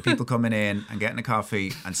where there were people coming in and getting a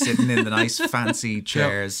coffee and sitting in the nice fancy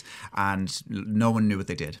chairs, and no one knew what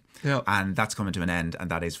they did. Yeah. And that's coming to an end,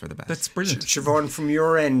 and that is for the best. That's brilliant. Siobhan, from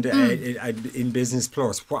your end in Business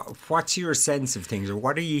Plus, what's your sense of things, or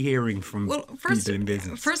what are you hearing from people in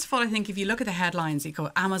business? First of all, I think if you look at the headlines, you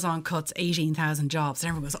go, Amazon cuts 18,000 jobs, and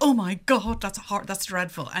everyone goes, oh my God, that's hard, that's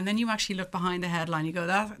dreadful. And then you actually look behind the headline, you go,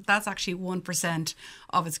 that's actually 1%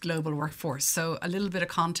 of its global workforce. So a little bit of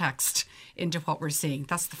context into what we're seeing.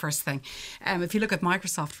 That's the first thing. If you look at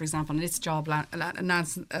Microsoft, for example, and its job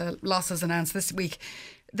losses announced this week,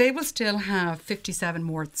 they will still have 57,000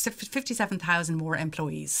 more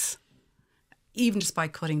employees, even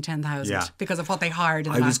despite cutting 10,000 because of what they hired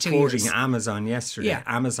in the last 2 years. I was quoting Amazon yesterday. Yeah.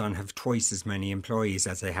 Amazon have twice as many employees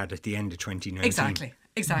as they had at the end of 2019.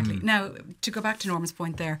 Exactly. Now, to go back to Norman's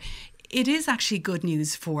point there, it is actually good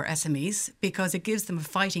news for SMEs because it gives them a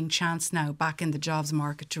fighting chance now back in the jobs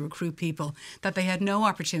market to recruit people that they had no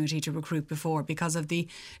opportunity to recruit before because of the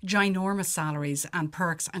ginormous salaries and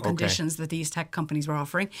perks and conditions that these tech companies were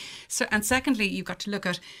offering. So, and secondly, you've got to look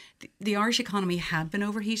at the Irish economy had been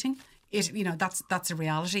overheating. That's a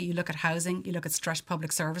reality. You look at housing, you look at stretched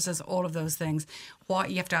public services, all of those things.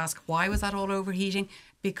 You have to ask, why was that all overheating?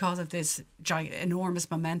 Because of this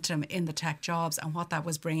enormous momentum in the tech jobs and what that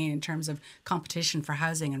was bringing in terms of competition for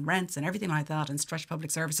housing and rents and everything like that and stretched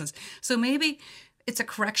public services. So maybe it's a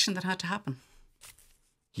correction that had to happen.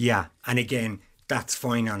 Yeah, and again, that's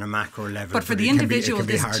fine on a macro level. But for the individual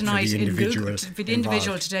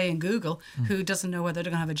today in Google, who doesn't know whether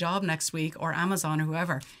they're going to have a job next week, or Amazon or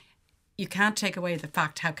whoever, you can't take away the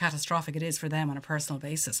fact how catastrophic it is for them on a personal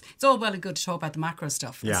basis. It's all well and good to talk about the macro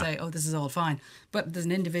stuff and say, oh, this is all fine. But there's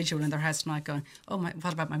an individual in their house tonight going,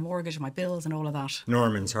 what about my mortgage and my bills and all of that?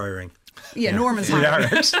 Norman's hiring. Yeah, Norman's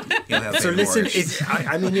hiring. So listen,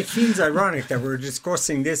 it feels ironic that we're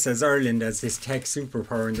discussing this as Ireland as this tech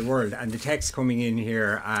superpower in the world, and the tech's coming in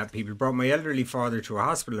here. People brought my elderly father to a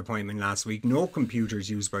hospital appointment last week. No computers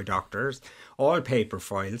used by doctors, all paper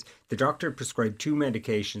files. The doctor prescribed 2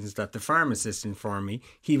 medications that the pharmacist informed me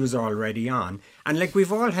he was already on. And like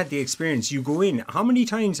we've all had the experience, you go in. How many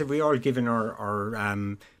times have we all given our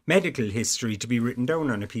medical history to be written down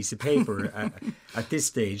on a piece of paper at this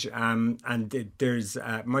stage? And there's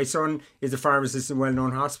my son is a pharmacist in a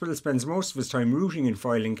well-known hospital, spends most of his time rooting in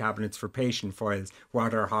filing cabinets for patient files.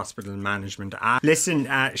 What are hospital management? Listen,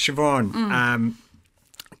 Siobhan,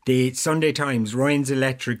 the Sunday Times, Ryan's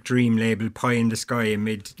electric dream label pie in the sky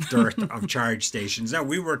amid dearth of charge stations. Now,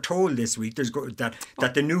 we were told this week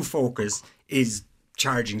that the new focus is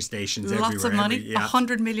charging stations everywhere. Lots of money,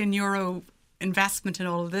 €100 million investment in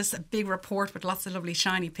all of this, a big report with lots of lovely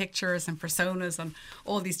shiny pictures and personas and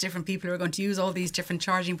all these different people who are going to use all these different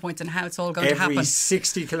charging points and how it's all going to happen. Every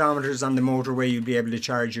 60 kilometres on the motorway you'll be able to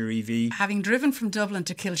charge your EV. Having driven from Dublin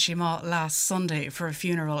to Kilshima last Sunday for a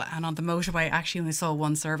funeral, and on the motorway actually only saw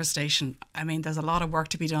one service station. I mean, there's a lot of work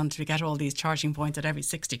to be done to get all these charging points at every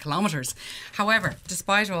 60 kilometres. However,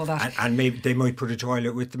 despite all that... And maybe they might put a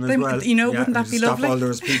toilet with them as well. Wouldn't that be lovely? Stop all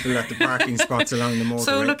those people at the parking spots along the motorway.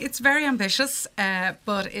 So look, it's very ambitious.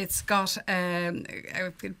 But it's got a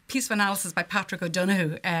piece of analysis by Patrick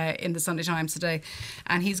O'Donoghue in the Sunday Times today,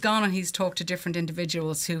 and he's gone and he's talked to different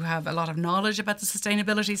individuals who have a lot of knowledge about the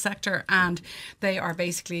sustainability sector, and they are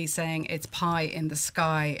basically saying it's pie in the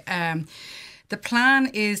sky. The plan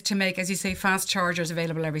is to make, as you say, fast chargers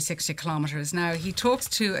available every 60 kilometres. Now, he talks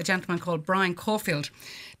to a gentleman called Brian Caulfield,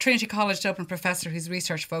 Trinity College Dublin professor whose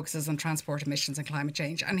research focuses on transport emissions and climate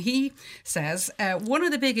change. And he says one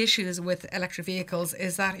of the big issues with electric vehicles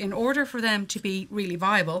is that in order for them to be really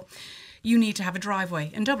viable, you need to have a driveway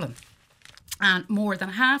in Dublin. And more than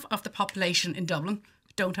half of the population in Dublin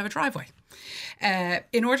don't have a driveway.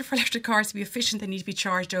 In order for electric cars to be efficient, they need to be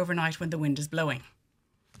charged overnight when the wind is blowing.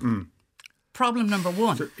 Problem number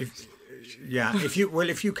one. So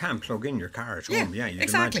if you can't plug in your car at home, you'd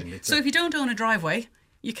exactly. imagine So if you don't own a driveway,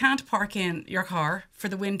 you can't park in your car for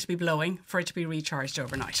the wind to be blowing for it to be recharged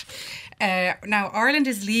overnight. Now, Ireland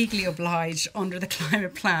is legally obliged under the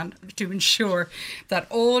climate plan to ensure that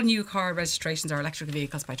all new car registrations are electric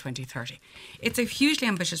vehicles by 2030. It's a hugely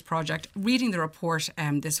ambitious project. Reading the report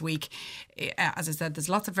this week, as I said, there's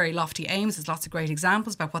lots of very lofty aims. There's lots of great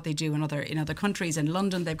examples about what they do in other countries. In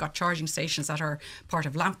London, they've got charging stations that are part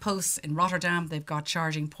of lampposts. In Rotterdam, they've got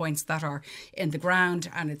charging points that are in the ground,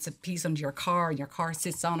 and it's a piece under your car, and your car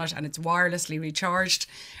sits on it, and it's wirelessly recharged.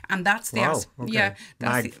 And that's the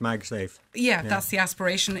MagSafe. That's the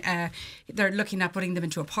aspiration. They're looking at putting them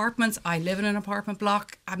into apartments. I live in an apartment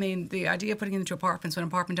block. I mean, the idea of putting them into apartments, when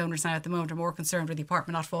apartment owners now at the moment are more concerned with the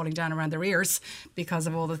apartment not falling down around their ears because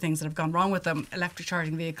of all the things that have gone wrong with them. Electric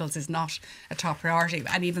charging vehicles is not a top priority.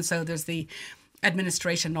 And even so, there's the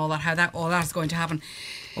administration and all that, how all that's going to happen.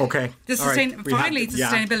 Okay. The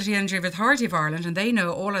Sustainability Energy Authority of Ireland, and they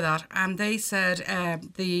know all of that, and they said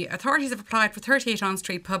the authorities have applied for 38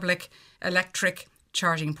 on-street public electric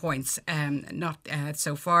charging points, not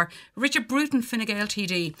so far. Richard Bruton, Fine Gael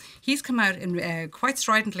TD, he's come out quite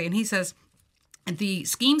stridently, and he says the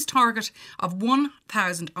scheme's target of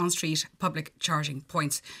 1,000 on-street public charging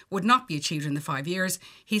points would not be achieved in the 5 years.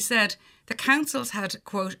 He said the councils had,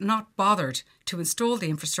 quote, not bothered to install the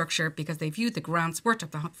infrastructure because they viewed the grants worth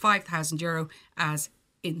of the €5,000 as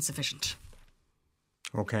insufficient.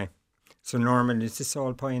 Okay. So, Norman, is this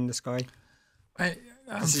all pie in the sky? I'm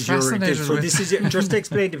fascinated just to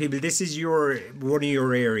explain to people, this is one of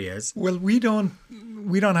your areas. Well, we don't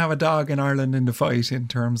have a dog in Ireland in the fight in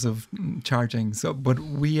terms of charging. So, but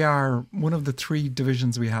we are, one of the three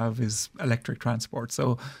divisions we have is electric transport.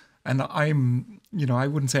 So, and I'm, I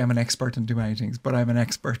wouldn't say I'm an expert in too many things, but I'm an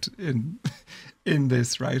expert in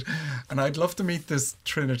this, right? And I'd love to meet this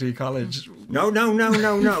Trinity College. No.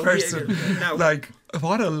 person. No. Like,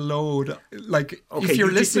 what a load. Like, okay, if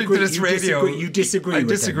you're listening to this radio... You disagree I with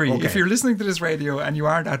disagree. them. Okay. If you're listening to this radio and you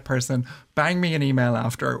are that person, bang me an email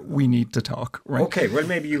after. We need to talk, right? Okay, well,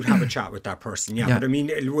 maybe you'll have a chat with that person, yeah. But I mean,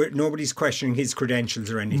 nobody's questioning his credentials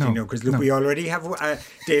or anything, because look, we already have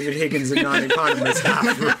David Higgins, a non-economist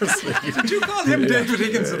staff. Did you call him David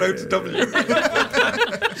Higgins without the W?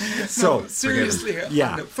 So, seriously.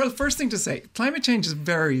 Well, first thing to say, climate change is a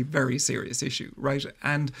very, very serious issue, right?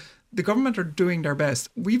 And the government are doing their best.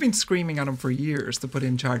 We've been screaming at them for years to put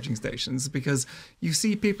in charging stations because you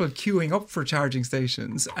see people queuing up for charging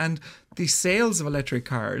stations, and the sales of electric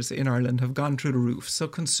cars in Ireland have gone through the roof. So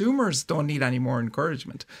consumers don't need any more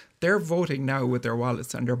encouragement. They're voting now with their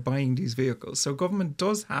wallets and they're buying these vehicles. So government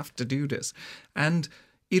does have to do this. And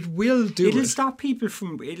it will do It'll stop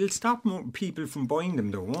more people from buying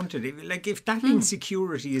them, though, won't it? If that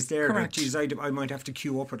insecurity is there, Correct. That, geez, I might have to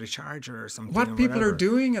queue up at a charger or something. What people whatever. are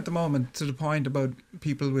doing at the moment, to the point about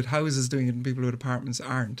people with houses doing it and people with apartments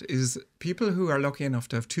aren't, is people who are lucky enough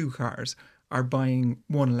to have two cars are buying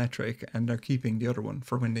one electric and they're keeping the other one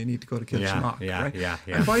for when they need to go to Kilshannock. Yeah.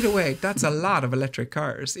 And by the way, that's a lot of electric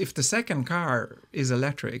cars. If the second car is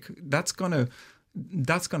electric, that's going to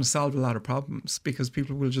solve a lot of problems because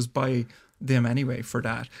people will just buy them anyway for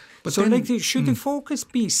that. But so, then, should the focus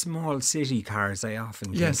be small city cars? I often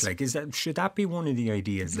think, Yes. should that be one of the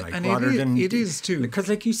ideas? And rather than it is too. Because,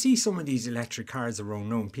 you see some of these electric cars around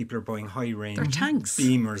now, people are buying high range They're tanks.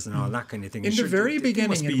 Beamers and all that kind of thing. In the very they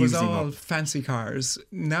must beginning, be it was using all up. fancy cars.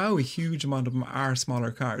 Now a huge amount of them are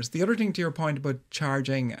smaller cars. The other thing to your point about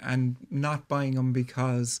charging and not buying them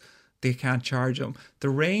because they can't charge them, the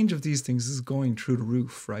range of these things is going through the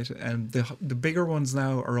roof, right? And the bigger ones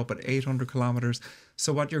now are up at 800 kilometres.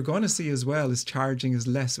 So what you're going to see as well is charging is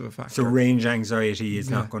less of a factor. So range anxiety is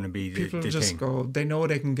not going to be the People thing. just go, they know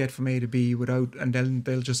they can get from A to B without, and then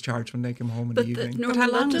they'll just charge when they come home in the evening.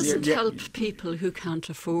 That doesn't help people who can't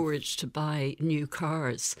afford to buy new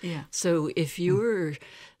cars. Yeah. So if you're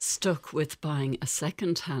stuck with buying a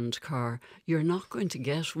second-hand car, you're not going to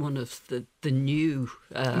get one of the new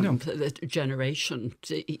generation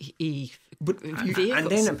vehicles. And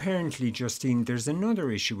then apparently, Justine, there's another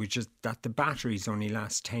issue, which is that the batteries only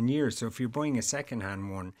last 10 years. So if you're buying a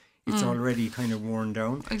second-hand one, it's already kind of worn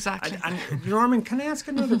down. Exactly. And Norman, can I ask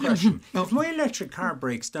another question? If my electric car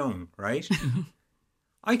breaks down, right,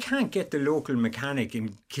 I can't get the local mechanic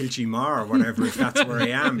in Kilchimar or whatever, if that's where I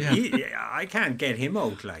am. I can't get him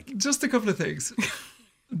out, Just a couple of things.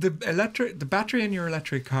 The battery in your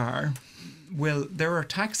electric car there are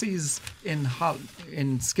taxis in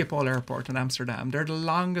Schiphol Airport in Amsterdam. They're the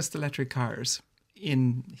longest electric cars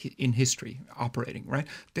in history operating, right?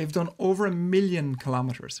 They've done over 1 million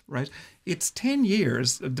kilometers, right? It's 10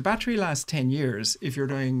 years. The battery lasts 10 years if you're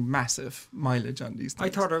doing massive mileage on these things.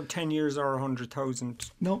 I thought of 10 years or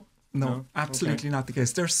 100,000. No, absolutely not the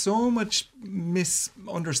case. There's so much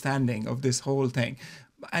misunderstanding of this whole thing.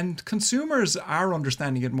 And consumers are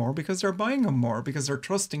understanding it more because they're buying them more, because they're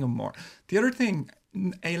trusting them more. The other thing,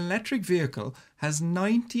 an electric vehicle has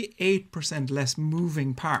 98% less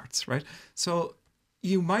moving parts, right? So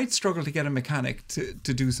you might struggle to get a mechanic to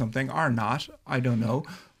do something or not, I don't know.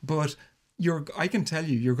 But I can tell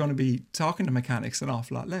you, you're going to be talking to mechanics an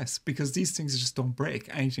awful lot less because these things just don't break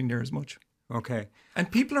anything near as much. Okay.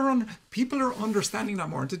 And people are understanding that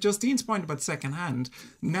more. And to Justine's point about second-hand,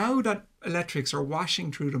 now that electrics are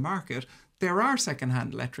washing through the market, there are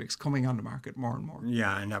second-hand electrics coming on the market more and more.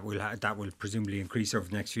 Yeah, and that will presumably increase over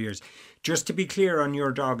the next few years. Just to be clear on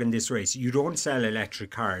your dog in this race, you don't sell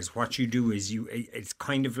electric cars. What you do is it's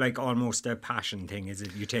kind of like almost a passion thing, is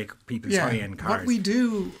it? You take people's high-end cars. What we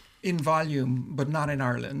do in volume, but not in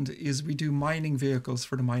Ireland, is we do mining vehicles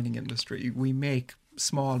for the mining industry. We make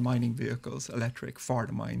small mining vehicles electric for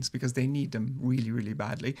the mines because they need them really, really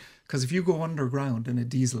badly. Because if you go underground in a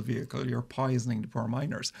diesel vehicle, you're poisoning the poor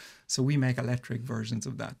miners. So we make electric versions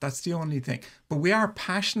of that. That's the only thing. But we are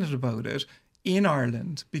passionate about it in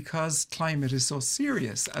Ireland because climate is so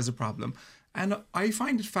serious as a problem. And I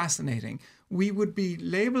find it fascinating. We would be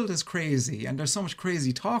labelled as crazy, and there's so much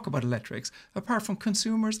crazy talk about electrics, apart from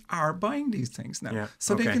consumers are buying these things now.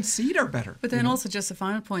 So they can see they're better. But then also, just a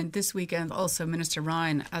final point, this weekend also Minister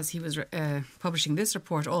Ryan, as he was publishing this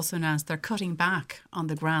report, also announced they're cutting back on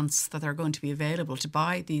the grants that are going to be available to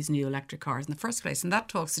buy these new electric cars in the first place. And that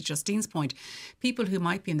talks to Justine's point. People who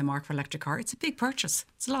might be in the market for electric car, it's a big purchase.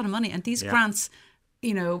 It's a lot of money. And these grants,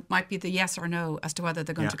 might be the yes or no as to whether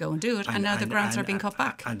they're going to go and do it. And now the grants are being cut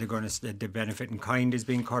back. And they're going to, the benefit in kind is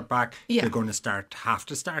being cut back. Yeah. They're going to have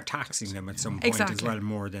to start taxing them at some point as well,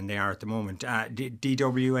 more than they are at the moment.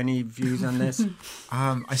 DW, any views on this?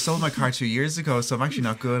 I sold my car 2 years ago, so I'm actually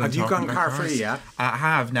not good. Have you gone car free yet? I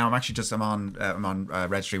have. Now I'm actually I'm on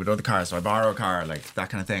registry with other cars, so I borrow a car, like that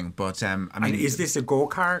kind of thing. But I mean, and is this a go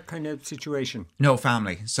car kind of situation? No,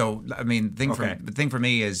 family. So I mean, the thing for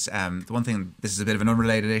me is the one thing. This is a bit of an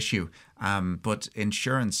unrelated issue, but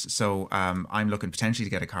insurance. So I'm looking potentially to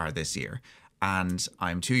get a car this year, and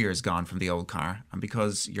I'm 2 years gone from the old car, and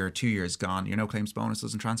because you're 2 years gone, your no claims bonus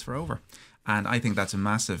doesn't transfer over. And I think that's a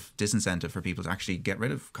massive disincentive for people to actually get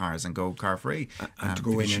rid of cars and go car free. And to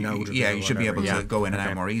go in and out of it. Yeah, you should be able to go in and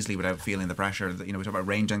out more easily without feeling the pressure. We talk about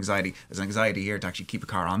range anxiety. There's an anxiety here to actually keep a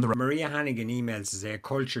car on the road. Maria Hannigan emails to say a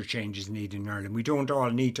culture change is needed in Ireland. We don't all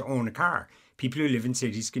need to own a car. People who live in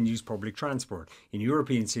cities can use public transport. In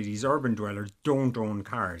European cities, urban dwellers don't own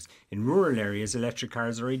cars. In rural areas, electric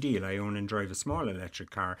cars are ideal. I own and drive a small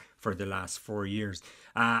electric car for the last 4 years.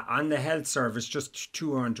 On the health service, just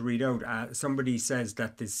two on to read out, somebody says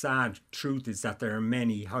that the sad truth is that there are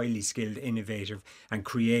many highly skilled, innovative and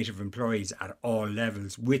creative employees at all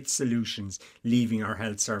levels with solutions leaving our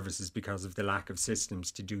health services because of the lack of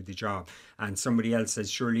systems to do the job. And somebody else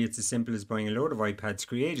says, surely it's as simple as buying a load of iPads,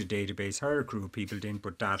 create a database, hire a crew of people to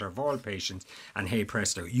input data of all patients, and hey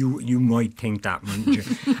presto, you might think that, wouldn't you?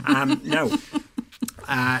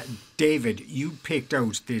 Now, David, you picked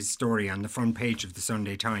out this story on the front page of the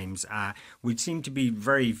Sunday Times, which seemed to be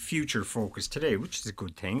very future focused today, which is a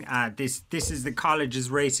good thing. This is the colleges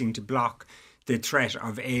racing to block the threat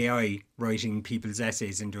of AI writing people's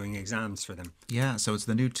essays and doing exams for them. Yeah, so it's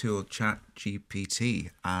the new tool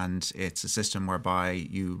ChatGPT, and it's a system whereby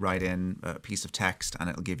you write in a piece of text and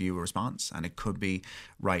it'll give you a response. And it could be,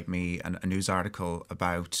 write me a news article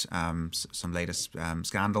about some latest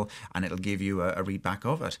scandal, and it'll give you a read back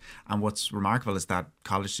of it. And what's remarkable is that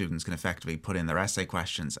college students can effectively put in their essay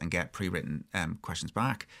questions and get pre-written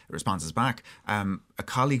responses back. A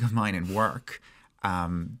colleague of mine in work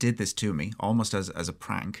did this to me almost as a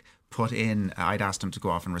prank. I'd asked him to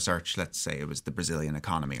go off and research, let's say it was the Brazilian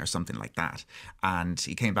economy or something like that, and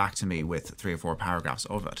he came back to me with 3 or 4 paragraphs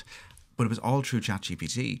of it. But it was all through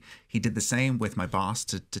ChatGPT. He did the same with my boss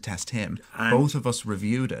to test him. And both of us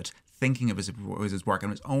reviewed it, thinking it was his work,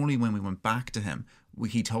 and it was only when we went back to him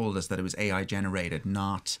he told us that it was AI generated,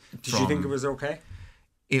 not. Did you think it was okay?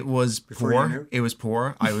 It was poor. It was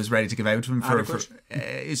poor. I was ready to give out to him for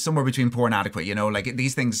somewhere between poor and adequate. Like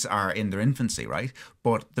these things are in their infancy, right?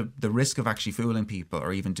 But the risk of actually fooling people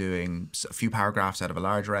or even doing a few paragraphs out of a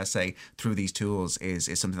larger essay through these tools is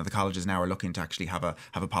something that the colleges now are looking to actually have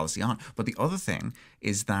a policy on. But the other thing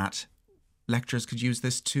is that lecturers could use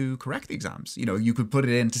this to correct the exams. You know, you could put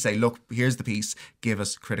it in to say, look, here's the piece, give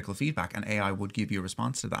us critical feedback, and AI would give you a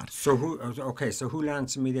response to that. So who'll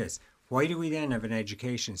answer me this? Why do we then have an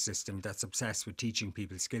education system that's obsessed with teaching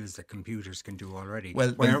people skills that computers can do already?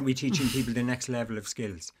 Why aren't we teaching people the next level of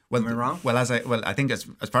skills? Am I wrong? Well, I think as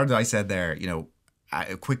part of what I said there, you know,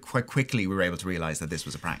 quite quickly we were able to realize that this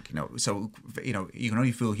was a prank. You know, so you know you can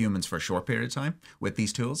only fool humans for a short period of time with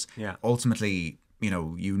these tools. Yeah. Ultimately,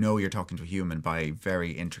 you know you're talking to a human by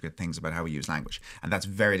very intricate things about how we use language, and that's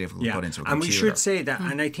very difficult to put into a computer. And we should say that,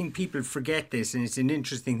 and I think people forget this, and it's an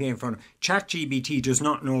interesting thing in front of ChatGPT does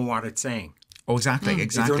not know what it's saying. Oh, exactly.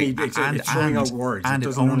 It's throwing out words. And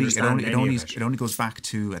it only goes back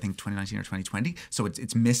to, I think, 2019 or 2020. So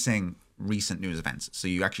it's missing recent news events. So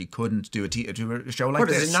you actually couldn't do a show like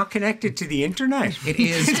this. Is it not connected to the internet? It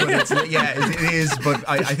is, but it is. But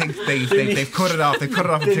I think they've cut it off. They've cut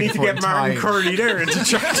it off. They need to get Martin Curry there into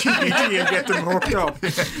ChatGPT and get them hooked up.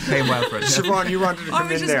 Pay well for it. Siobhan, you wanted to come in there.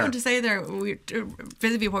 I was just going to say there,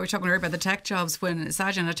 vis-a-vis what we were talking earlier about the tech jobs, when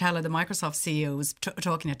Satya Nadella, the Microsoft CEO, was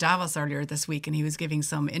talking at Davos earlier this week, and he was giving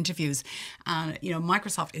some interviews, and you know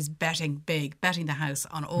Microsoft is betting the house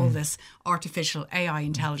on all this artificial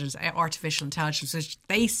intelligence, which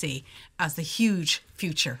they see as the huge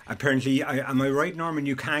future. Apparently, am I right, Norman?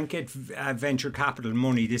 You can't get venture capital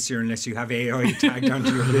money this year unless you have AI tagged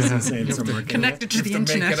onto your business name somewhere. Connected to the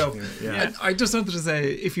internet. Yeah. I just wanted to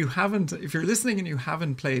say, if you're listening and you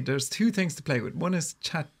haven't played, there's two things to play with. One is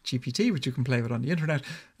ChatGPT, which you can play with on the internet,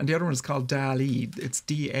 and the other one is called DALL-E. It's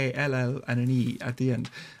DALL and an E at the end.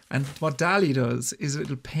 And what DALL-E does is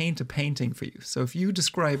it'll paint a painting for you. So if you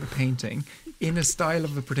describe a painting in a style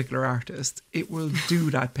of a particular artist, it will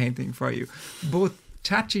do that painting for you. Both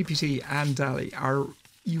ChatGPT and DALL-E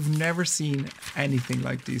you've never seen anything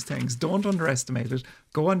like these things. Don't underestimate it.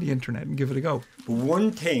 Go on the internet and give it a go. But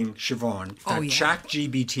one thing, Siobhan, that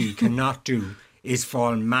ChatGPT cannot do is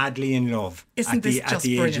fall madly in love at the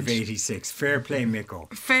age of 86. Fair play, Miko.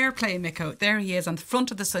 Fair play, Miko. There he is on the front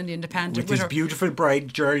of the Sunday Independent with his beautiful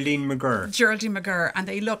bride, Geraldine McGurr. And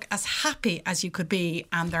they look as happy as you could be,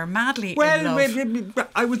 and they're madly in love. Well,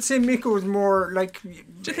 I would say Miko is more like.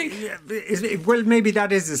 Do you think? Well, maybe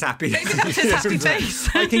that is his happy. Maybe that's his happy face.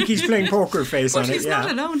 I think he's playing poker face on it. But he's not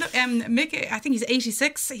alone. Mick, I think he's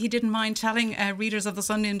 86. He didn't mind telling readers of the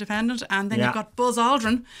Sunday Independent. And then you've got Buzz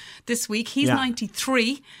Aldrin this week. He's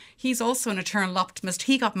 93. He's also an eternal optimist.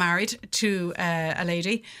 He got married to a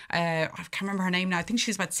lady. I can't remember her name now. I think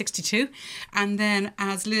she's about 62. And then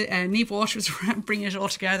as Niamh Walsh was bringing it all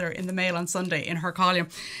together in the Mail on Sunday in her column.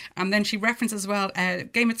 And then she referenced as well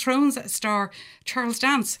Game of Thrones star Charles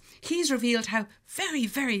Dance. He's revealed how very,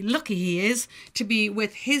 very lucky he is to be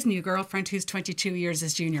with his new girlfriend who's 22 years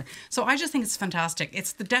his junior. So I just think it's fantastic.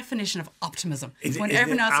 It's the definition of optimism. When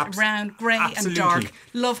everyone else around grey and dark,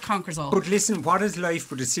 love conquers all. But listen, what is life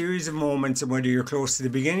but a series of moments, and whether you're close to the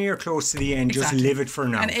beginning or close to the end, just live it for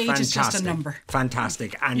now. And age is just a number.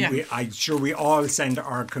 Fantastic. And I'm sure we all send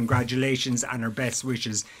our congratulations and our best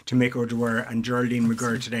wishes to Miko Dwyer and Geraldine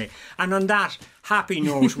McGurr today. And on that happy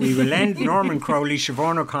note, we will end. Norman Crowley,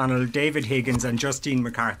 Siobhan O'Connell, David Higgins and Justine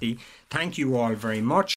McCarthy. Thank you all very much.